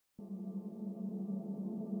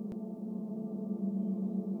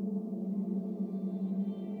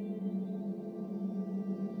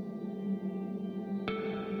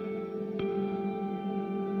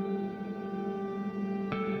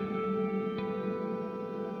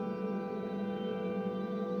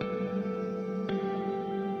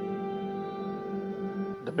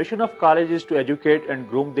Mission of college is to educate and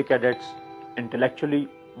groom the cadets intellectually,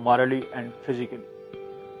 morally, and physically.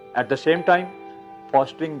 At the same time,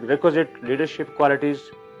 fostering requisite leadership qualities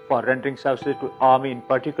for rendering services to Army in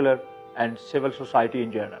particular and civil society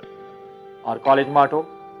in general. Our college motto,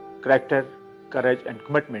 character, courage, and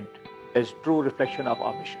commitment, is true reflection of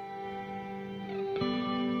our mission.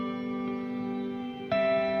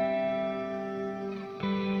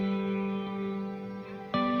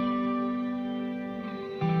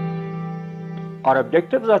 Our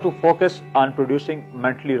objectives are to focus on producing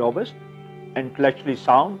mentally robust, intellectually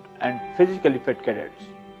sound, and physically fit cadets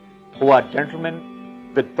who are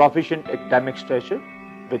gentlemen with proficient academic stature,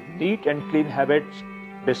 with neat and clean habits,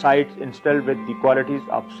 besides instilled with the qualities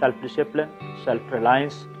of self-discipline,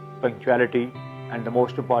 self-reliance, punctuality, and the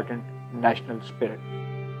most important, national spirit.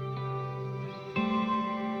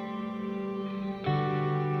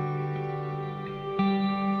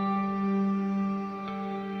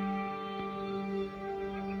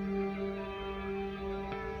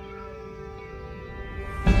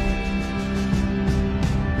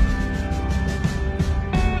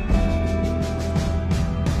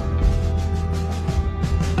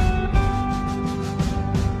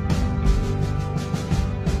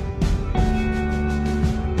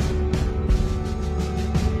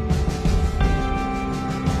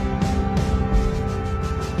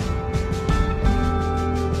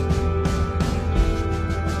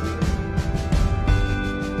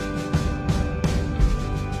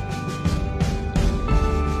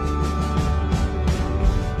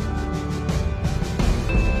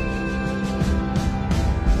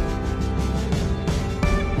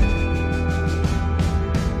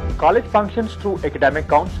 College functions through Academic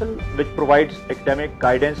Council, which provides academic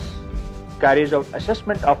guidance, carries out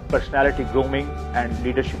assessment of personality grooming and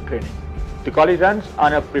leadership training. The college runs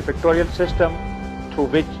on a prefectorial system through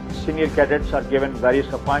which senior cadets are given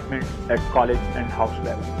various appointments at college and house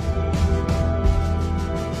level.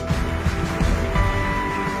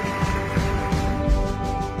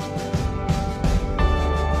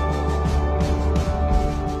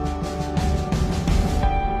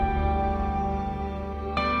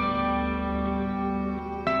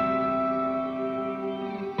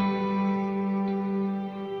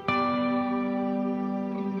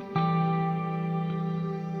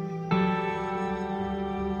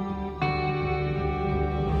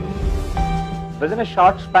 Within a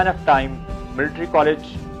short span of time, Military College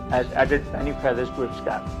has added many feathers to its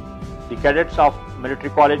cap. The cadets of Military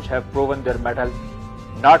College have proven their mettle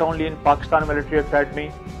not only in Pakistan Military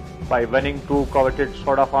Academy by winning 2 coveted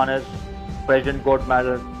Sword of Honours, President Gold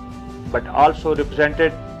Medal, but also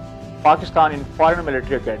represented Pakistan in foreign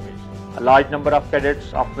military academies. A large number of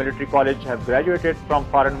cadets of Military College have graduated from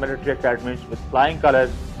foreign military academies with flying colours,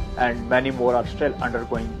 and many more are still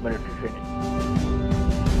undergoing military training.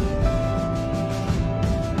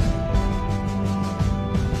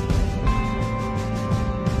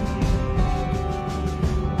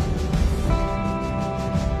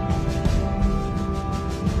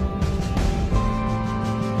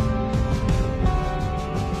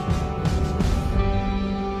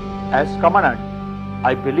 As Commandant,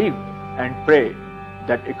 I believe and pray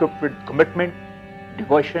that equipped with commitment,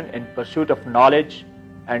 devotion in pursuit of knowledge,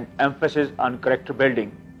 and emphasis on character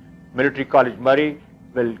building, Military College Murree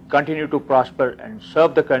will continue to prosper and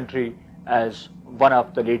serve the country as one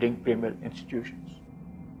of the leading premier institutions.